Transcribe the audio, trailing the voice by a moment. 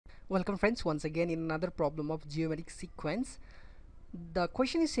Welcome friends once again in another problem of geometric sequence. The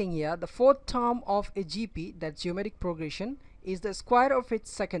question is saying here the fourth term of a GP, that geometric progression, is the square of its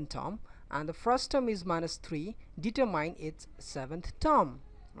second term and the first term is -3. Determine its seventh term,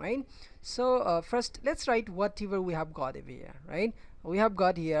 right? So first let's write whatever we have got over here, right? We have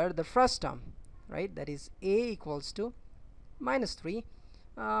got here the first term, right? That is a equals to -3.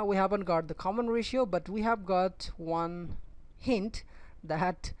 We haven't got the common ratio, but we have got one hint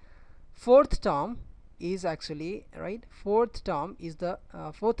that fourth term is actually, right, fourth term is the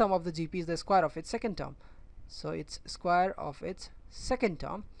fourth term of the GP is the square of its second term, so it's square of its second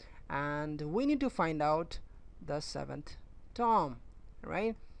term, and we need to find out the seventh term,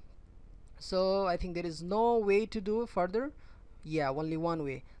 right? So I think there is no way to do further. Yeah, only one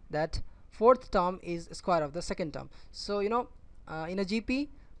way, that fourth term is square of the second term. So in a GP,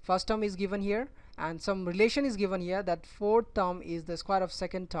 first term is given here and some relation is given here that fourth term is the square of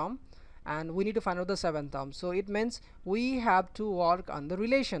second term, and we need to find out the seventh term. So it means we have to work on the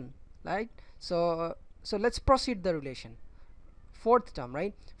relation, right? So let's proceed the relation. Fourth term,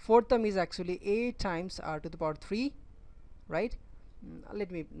 right? Fourth term is actually a times r to the power 3, right? Let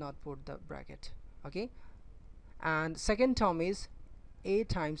me not put the bracket, okay? And second term is a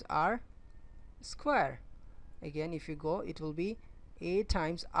times r square. Again, if you go, it will be a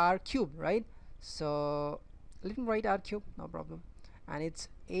times r cube, right? So let me write r cube, no problem, and it's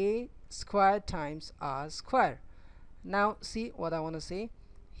a square times r square. Now see what I want to say.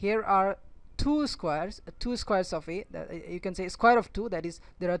 Here are two squares of a, that you can say square of 2, that is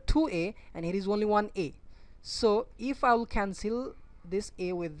there are 2a and here is only one a. So if I will cancel this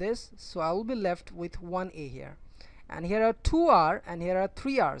a with this, so I will be left with one a here, and here are 2r and here are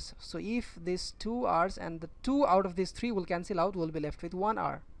 3r's. So if these 2r's and the 2 out of these 3 will cancel out, we'll be left with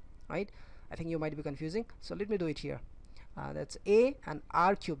 1r, right? I think you might be confusing, so let me do it here. That's a and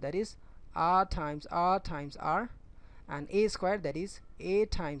r cube, that is r times r, and a square, that is a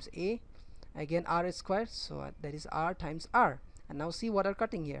times a, again r square, so that is r times r. And now see what are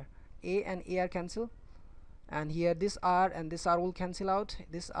cutting here. A and a are cancel, and here this r and this r will cancel out,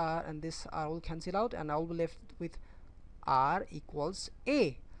 this r and this r will cancel out, and I will be left with r equals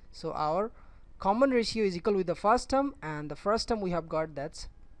a. So our common ratio is equal with the first term, and the first term we have got, that's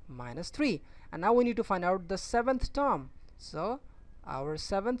 -3. And now we need to find out the seventh term. So our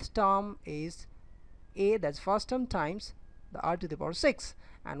seventh term is a, that's first term, times the r to the power 6,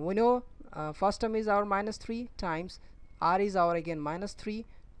 and we know first term is our -3 times r is our again -3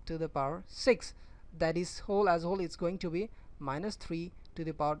 to the power 6. That is whole as whole, it's going to be -3 to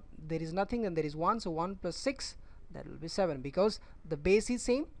the power, there is nothing and there is 1, so 1 plus 6, that will be 7, because the base is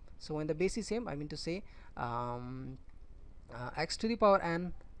same. So when the base is same, I mean to say x to the power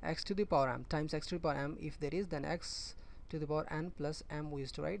n, x to the power m times x to the power m, if there is, then x to the power n plus m we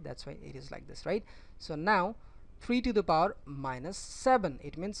used to write, that's why it is like this, right? So now 3 to the power -7,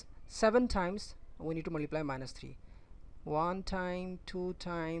 it means 7 times we need to multiply -3. 1 time, 2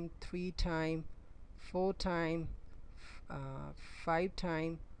 time, 3 time, 4 time, 5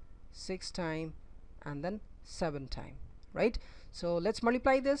 time, 6 time, and then 7 time, right? So let's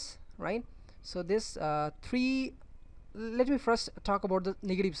multiply this, right? So this 3, let me first talk about the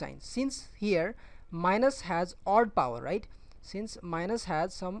negative sign. Since here minus has odd power, right? Since minus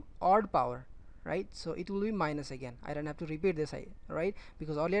has some odd power, right? So it will be minus again. I don't have to repeat this, right?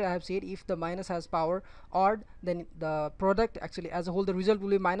 Because earlier I have said if the minus has power odd, then the product actually as a whole, the result will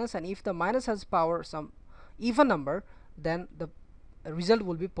be minus, and if the minus has power some even number, then the result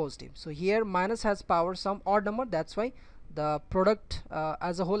will be positive. So here minus has power some odd number, that's why the product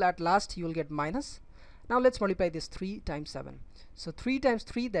as a whole at last you will get minus. Now let's multiply this 3 times 7. So 3 times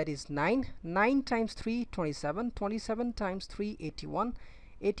 3, that is 9. 9 times 3, 27. 27 times 3, 81.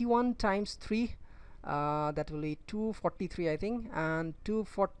 81 times 3, that will be 243, I think, and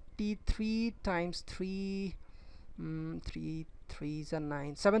 243 times 3, 3 3s and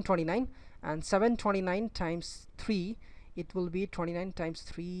 9, 729, and 729 times 3, it will be 29 times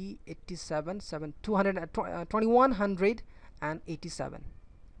 3, 87, 2187,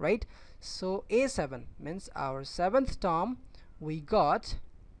 right? So a7 means our seventh term we got,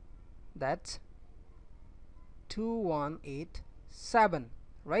 that's 2187,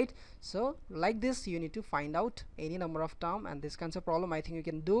 right? So like this you need to find out any number of term, and this kinds of problem I think you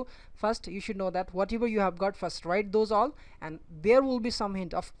can do. First you should know that whatever you have got, first write those all, and there will be some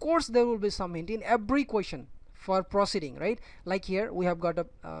hint, of course there will be some hint in every question for proceeding, right? Like here we have got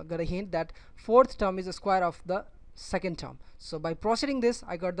a hint that fourth term is the square of the second term. So by proceeding this,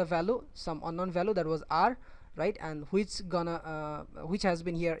 I got the value, some unknown value, that was r, right, and which has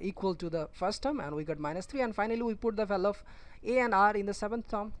been here equal to the first term, and we got -3, and finally we put the value of a and r in the seventh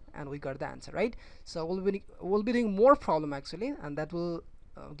term, and we got the answer, right? So we'll be doing more problem actually, and that will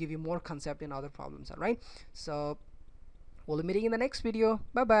give you more concept in other problems. All right, so we'll be meeting in the next video.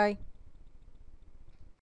 Bye bye.